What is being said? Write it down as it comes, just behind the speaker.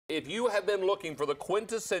if you have been looking for the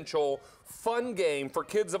quintessential fun game for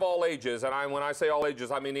kids of all ages, and when I say all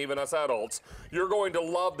ages, I mean even us adults, you're going to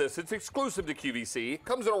love this. It's exclusive to QVC. It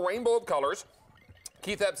comes in a rainbow of colors.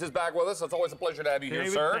 Keith Epps is back with us. It's always a pleasure to have you here,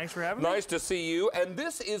 sir. Thanks for having me. Nice to see you. And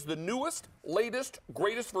this is the newest, latest,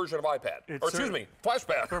 greatest version of iPad. Excuse me,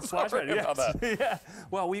 Flashpad. For Flashpad, yes. Yeah.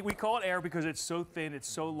 Well, we call it Air because it's so thin, it's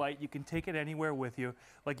so light, you can take it anywhere with you.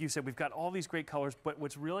 Like you said, we've got all these great colors, but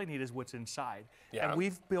what's really neat is what's inside. Yeah. And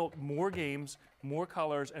we've built more games, more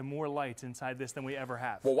colors, and more lights inside this than we ever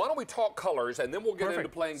have. Well, why don't we talk colors, and then we'll get into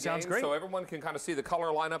playing Sounds games great. so everyone can kind of see the color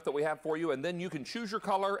lineup that we have for you, and then you can choose your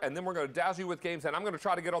color, and then we're going to dazzle you with games, and I'm going to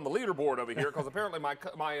try to get on the leaderboard over here, because apparently my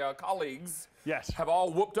colleagues have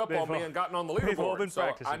all whooped up on me and gotten on the leaderboard. They've all been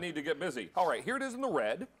practicing. I need to get busy. All right, here it is in the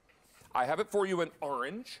red. I have it for you in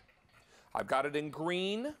orange. I've got it in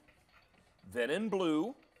green, then in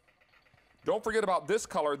blue. Don't forget about this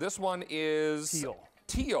color. This one is teal.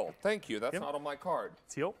 Teal. Thank you. That's not on my card.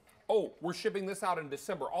 Teal. Oh, we're shipping this out in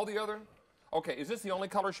December. All the other? Okay, is this the only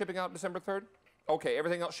color shipping out December 3rd? Okay,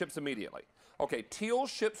 everything else ships immediately. Okay, teal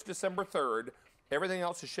ships December 3rd. Everything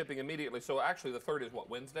else is shipping immediately. So actually the 3rd is what,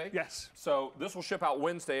 Wednesday? Yes. So this will ship out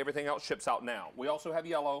Wednesday. Everything else ships out now. We also have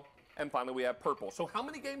yellow. And finally, we have purple. So how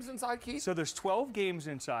many games inside, Keith? So there's 12 games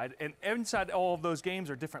inside, and inside all of those games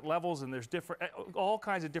are different levels, and there's all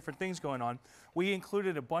kinds of different things going on. We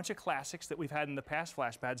included a bunch of classics that we've had in the past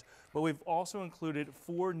Flashpads, but we've also included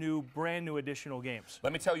 4 new, brand new additional games.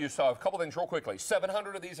 Let me tell you a couple things real quickly.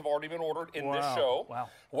 700 of these have already been ordered in this show. Wow.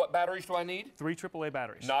 What batteries do I need? 3 AAA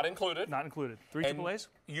batteries. Not included. Not included. 3 AAAs?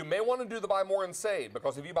 You may want to do the buy more and save,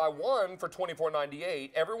 because if you buy one for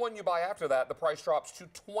 $24.98, every one you buy after that, the price drops to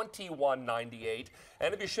 $21.98.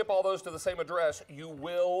 And if you ship all those to the same address, you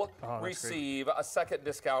will receive a second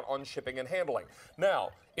discount on shipping and handling.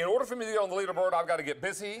 Now, in order for me to get on the leaderboard, I've got to get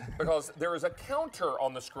busy, because there is a counter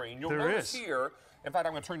on the screen. You'll notice here, in fact,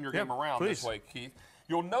 I'm going to turn your game around this way, Keith.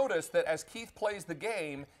 You'll notice that as Keith plays the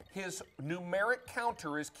game, his numeric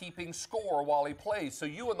counter is keeping score while he plays. So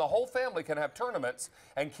you and the whole family can have tournaments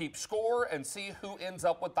and keep score and see who ends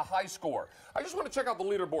up with the high score. I just want to check out the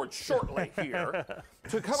leaderboard shortly here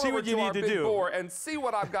to come over to our big board and see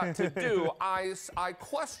what I've got to do. I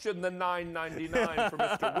question the $9.99 for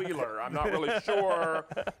Mr. Wheeler. I'm not really sure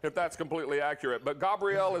if that's completely accurate. But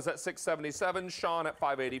Gabrielle is at 677, Sean at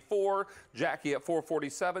 584, Jackie at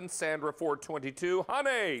 447, Sandra 422,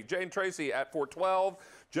 Honey, Jane Tracy at 412,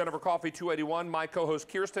 Jennifer Coffey 281, my co-host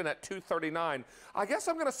Kirsten at 239. I guess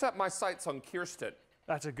I'm going to set my sights on Kirsten.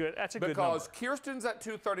 That's a good number. Because Kirsten's at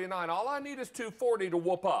 239. All I need is 240 to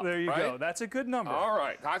whoop up. There you go. That's a good number. All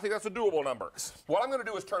right. I think that's a doable number. What I'm going to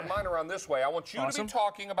do is turn mine around this way. I want you to be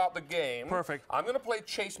talking about the game. Perfect. I'm going to play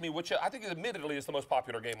Chase Me, which I think admittedly is the most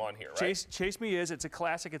popular game on here, right? Chase Me it's a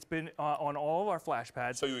classic. It's been on all of our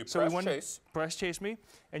Flashpads. So you press Chase Me,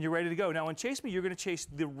 and you're ready to go. Now, in Chase Me, you're going to chase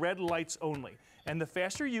the red lights only. And the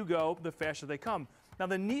faster you go, the faster they come. Now,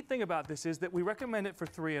 the neat thing about this is that we recommend it for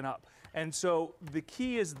 3 and up. And so the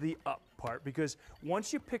key is the up part, because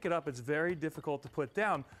once you pick it up, it's very difficult to put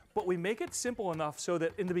down. But we make it simple enough so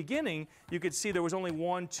that in the beginning, you could see there was only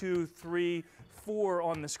 1, 2, 3, 4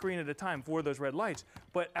 on the screen at a time for those red lights.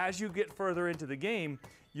 But as you get further into the game,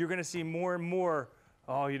 you're going to see more and more.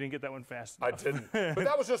 Oh, you didn't get that one fast enough. I didn't. But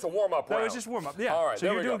that was just a warm-up round. That was just warm-up, yeah. All right,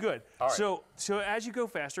 so you're doing good. All right. So as you go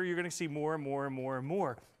faster, you're going to see more and more and more and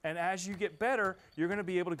more. And as you get better, you're going to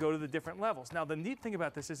be able to go to the different levels. Now, the neat thing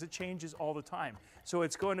about this is it changes all the time. So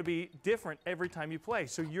it's going to be different every time you play.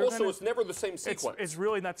 So you're also, it's never the same sequence. It's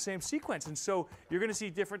really not the same sequence. And so you're going to see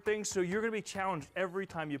different things. So you're going to be challenged every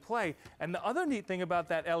time you play. And the other neat thing about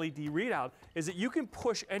that LED readout is that you can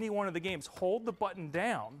push any one of the games, hold the button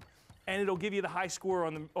down, and it'll give you the high score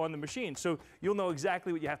on the machine. So you'll know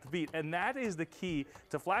exactly what you have to beat. And that is the key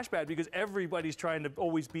to Flashpad, because everybody's trying to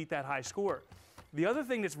always beat that high score. The other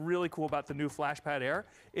thing that's really cool about the new Flashpad Air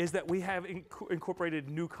is that we have incorporated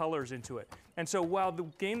new colors into it. And so while the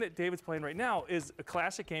game that David's playing right now is a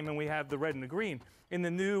classic game and we have the red and the green, in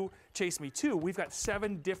the new Chase Me 2, we've got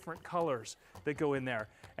 7 different colors that go in there.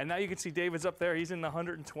 And now you can see David's up there. He's in the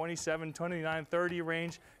 127, 29, 30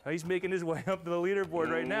 range. He's making his way up to the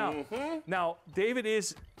leaderboard right now. Now, David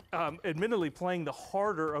is admittedly playing the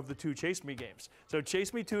harder of the 2 Chase Me games. So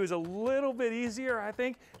Chase Me 2 is a little bit easier, I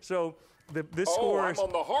think. So this score is... I'm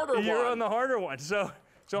on the harder one. You're on the harder one. So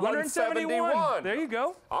 171. There you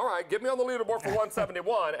go. All right, get me on the leaderboard for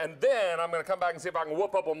 171, and then I'm going to come back and see if I can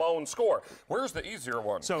whoop up on my own score. Where's the easier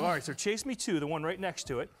one? So, all right, so Chase Me 2, the one right next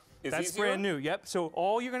to it. That's easier? Brand new, yep. So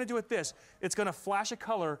all you're going to do with this, it's going to flash a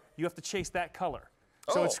color. You have to chase that color.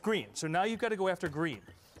 So it's green. So now you've got to go after green.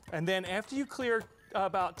 And then after you clear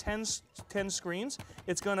about 10 screens,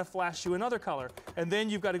 it's going to flash you another color. And then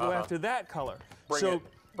you've got to go after that color. Bring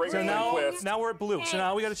it now we're at blue. So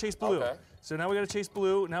now we got to chase blue. Okay. So now we got to chase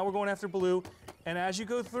blue. Now we're going after blue. And as you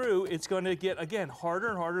go through, it's going to get, again, harder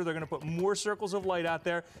and harder. They're going to put more circles of light out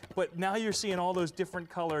there. But now you're seeing all those different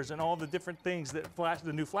colors and all the different things that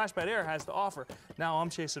the new Flashpad Air has to offer. Now I'm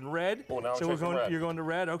chasing red. Oh, now so I'm chasing red. You're going to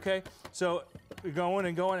red, okay. So we're going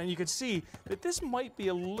and going, and you can see that this might be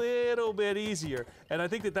a little bit easier. And I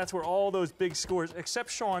think that that's where all those big scores, except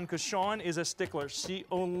Sean, because Sean is a stickler. She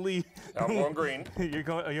only... I'm on green.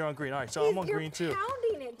 You're on green. All right, so I'm on green too. You're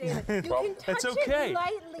pounding it, David. You can touch it's okay. it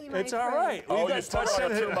lightly, my It's all friend. right. Oh, you still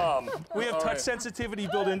got your mom. We have touch sensitivity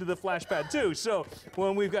built into the Flashpad too. So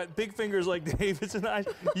when we've got big fingers like David's and I,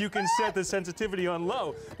 you can set the sensitivity on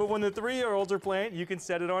low. But when the 3-year-olds are playing, you can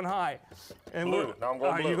set it on high. And blue. Now I'm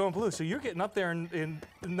going blue. You're going blue. So you're getting up there in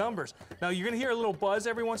numbers. Now you're going to hear a little buzz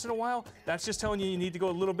every once in a while. That's just telling you need to go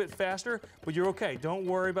a little bit faster. But you're okay. Don't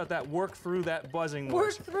worry about that. Work through that buzzing noise.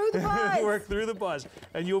 Work through the buzz. Work through the buzz,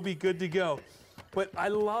 and you'll be good to go. But I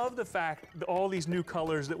love the fact that all these new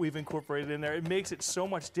colors that we've incorporated in there. It makes it so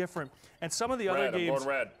much different. And some of the other games. I'm going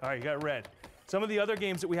red. All right, you got red. Some of the other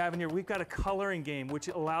games that we have in here, we've got a coloring game, which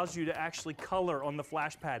allows you to actually color on the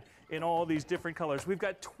Flashpad in all these different colors. We've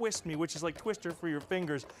got Twist Me, which is like Twister for your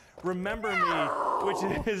fingers. Remember Me,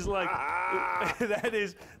 which is like,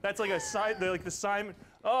 that's like a side, like the Simon.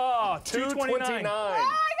 Oh, 229.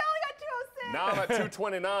 Oh, Now I'm at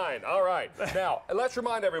 229. All right. Now, let's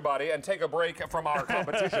remind everybody and take a break from our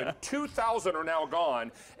competition. 2,000 are now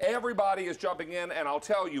gone. Everybody is jumping in, and I'll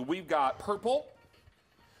tell you, we've got purple.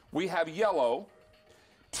 We have yellow.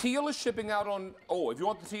 Teal is shipping out on, if you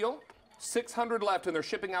want the teal, 600 left, and they're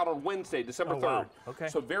shipping out on Wednesday, December 3rd. Wow. Okay.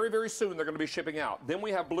 So very, very soon they're going to be shipping out. Then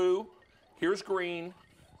we have blue. Here's green.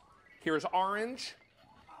 Here's orange.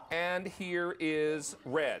 And here is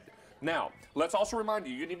red. Now, let's also remind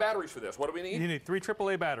you, you need batteries for this. What do we need? You need 3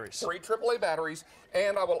 AAA batteries. 3 AAA batteries.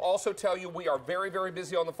 And I will also tell you, we are very, very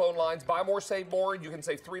busy on the phone lines. Buy more, save more. You can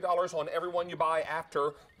save $3 on every one you buy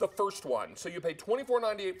after the first one. So you pay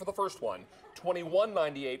 $24.98 for the first one,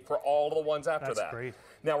 $21.98 for all the ones after that. That's great.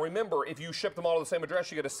 Now remember, if you ship them all to the same address,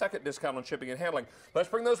 you get a second discount on shipping and handling. Let's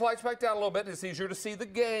bring those lights back down a little bit. It's easier to see the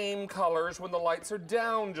game colors when the lights are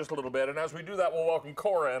down just a little bit. And as we do that, we'll welcome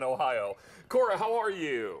Cora in Ohio. Cora, how are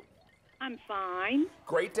you? I'm fine.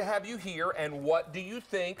 Great to have you here. And what do you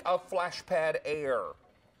think of Flashpad Air?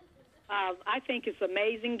 I think it's an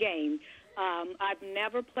amazing game. I've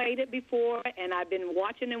never played it before, and I've been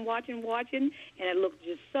watching and watching, and it looks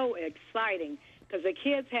just so exciting because the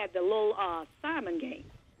kids had the little Simon game,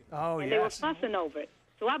 and they were fussing over it.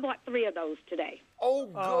 So I bought 3 of those today. Oh,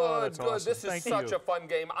 good, good. Awesome. This is such a fun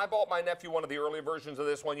game. I bought my nephew one of the early versions of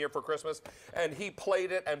this one year for Christmas, and he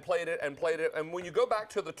played it and played it and played it. And when you go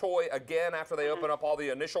back to the toy again after they open up all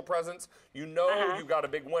the initial presents, you know you got a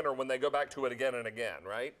big winner when they go back to it again and again,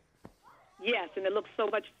 right? Yes, and it looks so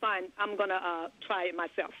much fun. I'm going to try it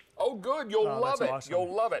myself. Oh, good. You'll love it. Awesome.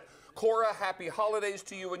 You'll love it. Cora, happy holidays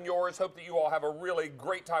to you and yours. Hope that you all have a really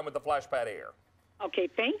great time with the Flashpad Air. Okay,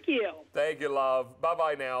 thank you. Thank you, love.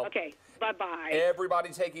 Bye-bye now. Okay, bye-bye. Everybody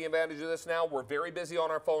taking advantage of this now. We're very busy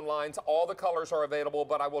on our phone lines. All the colors are available,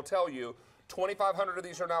 but I will tell you, 2,500 of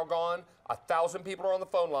these are now gone. 1,000 people are on the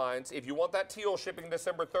phone lines. If you want that teal shipping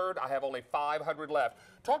December 3rd, I have only 500 left.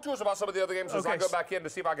 Talk to us about some of the other games as I go back in to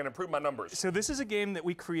see if I can improve my numbers. So this is a game that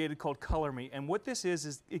we created called Color Me, and what this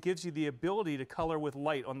is it gives you the ability to color with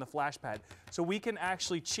light on the Flashpad. So we can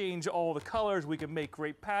actually change all the colors, we can make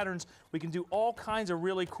great patterns, we can do all kinds of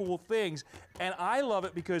really cool things, and I love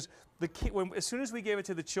it because as soon as we gave it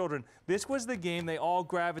to the children, this was the game they all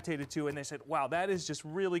gravitated to, and they said, wow, that is just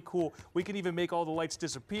really cool. We can even make all the lights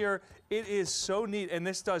disappear. It is so neat, and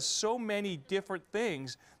this does so many different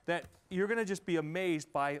things that you're going to just be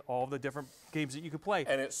amazed by all the different games that you could play.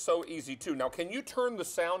 And it's so easy, too. Now, can you turn the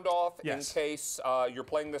sound off in case you're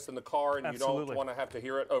playing this in the car and you don't want to have to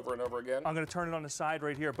hear it over and over again? I'm going to turn it on the side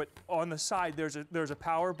right here, but on the side there's a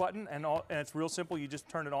power button, and it's real simple. You just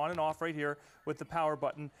turn it on and off right here with the power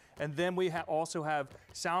button. And then we also have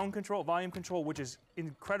sound control, volume control, which is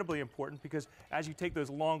incredibly important because as you take those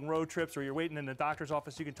long road trips or you're waiting in the doctor's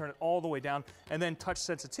office, you can turn it all the way down. And then touch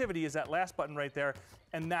sensitivity is that last button right there.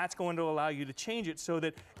 And and that's going to allow you to change it so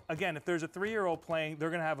that, again, if there's a 3-year-old playing, they're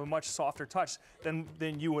going to have a much softer touch than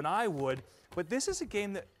you and I would. But this is a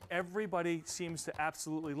game that everybody seems to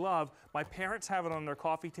absolutely love. My parents have it on their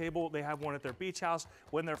coffee table. They have one at their beach house.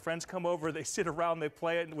 When their friends come over, they sit around, they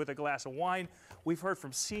play it with a glass of wine. We've heard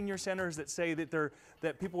from senior centers that say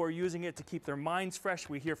that people are using it to keep their minds fresh.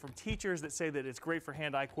 We hear from teachers that say that it's great for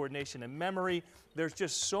hand-eye coordination and memory. There's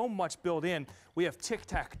just so much built in. We have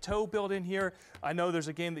tic-tac-toe built in here. I know there's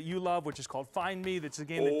a game that you love, which is called Find Me. That's a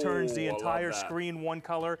game that turns the entire screen one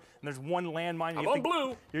color, and there's one landmine. I'm on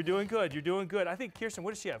blue. You're doing good. You're doing good. I think, Kirsten,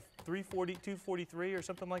 what does she have? 340, 243 or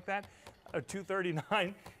something like that? Or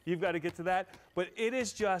 239. You've got to get to that. But it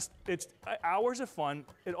is just, it's hours of fun.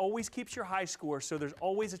 It always keeps your high score, so there's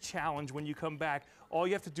always a challenge when you come back. All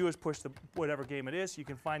you have to do is push whatever game it is. You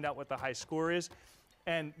can find out what the high score is.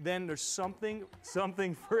 And then there's something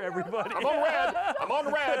for everybody. I'm on red. I'm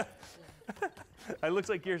on red. It looks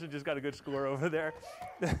like Kirsten just got a good score over there.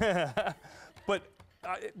 But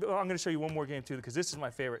I'm going to show you one more game too, because this is my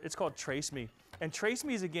favorite. It's called Trace Me. And Trace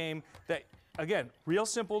Me is a game that, again, real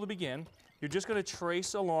simple to begin. You're just going to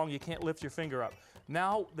trace along. You can't lift your finger up.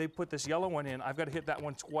 Now they put this yellow one in. I've got to hit that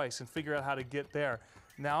one twice and figure out how to get there.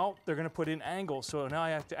 Now they're going to put in angles. So now I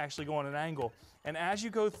have to actually go on an angle. And as you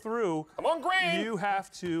go through, I'm on green. You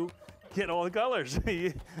have to get all the colors.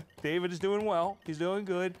 David is doing well. He's doing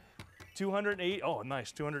good. 280. Oh,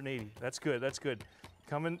 nice. 280. That's good. That's good.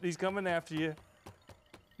 He's coming after you.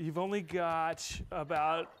 You've only got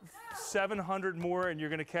about 700 more, and you're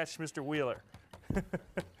going to catch Mr. Wheeler.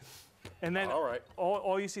 And then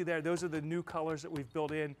all you see there, those are the new colors that we've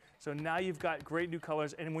built in. So now you've got great new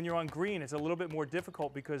colors. And when you're on green, it's a little bit more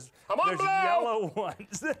difficult because there's yellow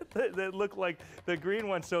ones that look like the green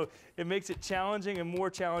ones. So it makes it challenging and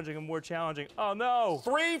more challenging and more challenging. Oh, no.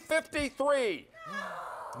 353.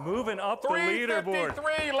 Moving up the leaderboard.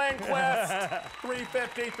 353, Lindquist.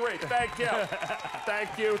 353. Thank you.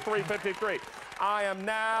 Thank you, 353. I am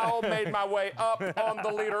now made my way up on the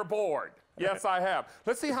leaderboard. Yes, I have.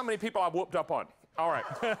 Let's see how many people I've whooped up on. All right.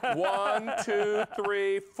 1, 2,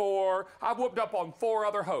 3, 4. I've whooped up on 4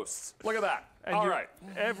 other hosts. Look at that. And all right.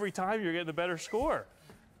 Every time you're getting a better score.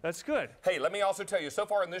 That's good. Hey, let me also tell you, so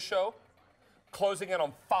far in this show, closing in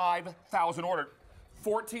on 5,000 orders.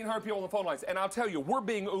 1,400 people on the phone lines. And I'll tell you, we're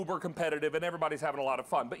being uber competitive and everybody's having a lot of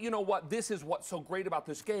fun. But you know what? This is what's so great about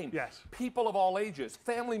this game. Yes. People of all ages,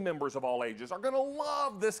 family members of all ages are going to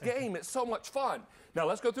love this game. It's so much fun. Now,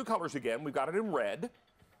 let's go through colors again. We've got it in red.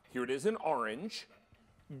 Here it is in orange,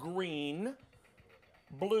 green,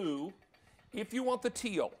 blue. If you want the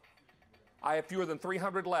teal, I have fewer than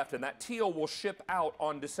 300 left, and that teal will ship out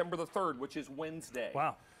on December the 3rd, which is Wednesday.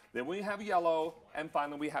 Wow. Then we have yellow, and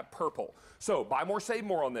finally we have purple. So buy more, save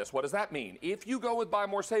more on this. What does that mean? If you go with buy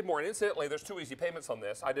more, save more, and incidentally, there's 2 easy payments on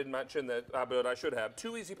this. I didn't mention that, but I should have.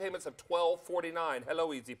 2 easy payments of $12.49.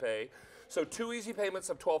 Hello, Easy Pay. So 2 easy payments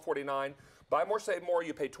of $12.49. Buy more, save more.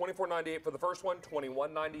 You pay $24.98 for the first one,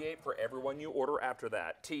 $21.98 for everyone you order after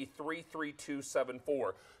that.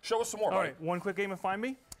 T33274. Show us some more, buddy. All right, one quick game of Find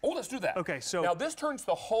Me. Oh, let's do that. Okay, so now this turns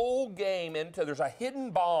the whole game into, there's a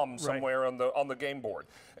hidden bomb somewhere on the game board.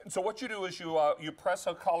 And so what you do is you press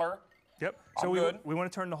a color. Yep. So we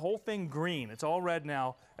want to turn the whole thing green. It's all red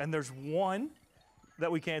now, and there's one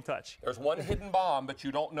that we can't touch. There's one hidden bomb, but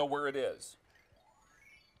you don't know where it is.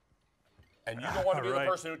 And you don't want to be the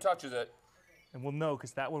person who touches it. And we'll know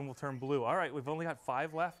because that one will turn blue. All right, we've only got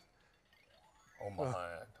 5 left. Oh my!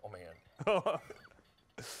 Oh man!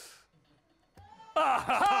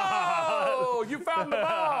 Oh, you found the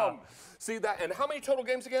bomb! See that? And how many total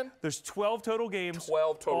games again? There's 12 total games.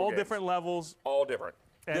 12 total games. All different levels. All different.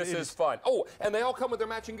 And this is fun. Oh, and they all come with their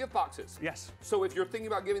matching gift boxes. Yes. So if you're thinking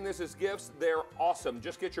about giving this as gifts, they're awesome.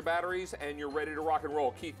 Just get your batteries and you're ready to rock and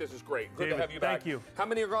roll. Keith, this is great. Good David, to have you back. Thank you. How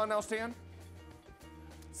many are gone now, Stan?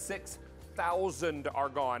 6,000 are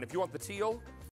gone. If you want the teal,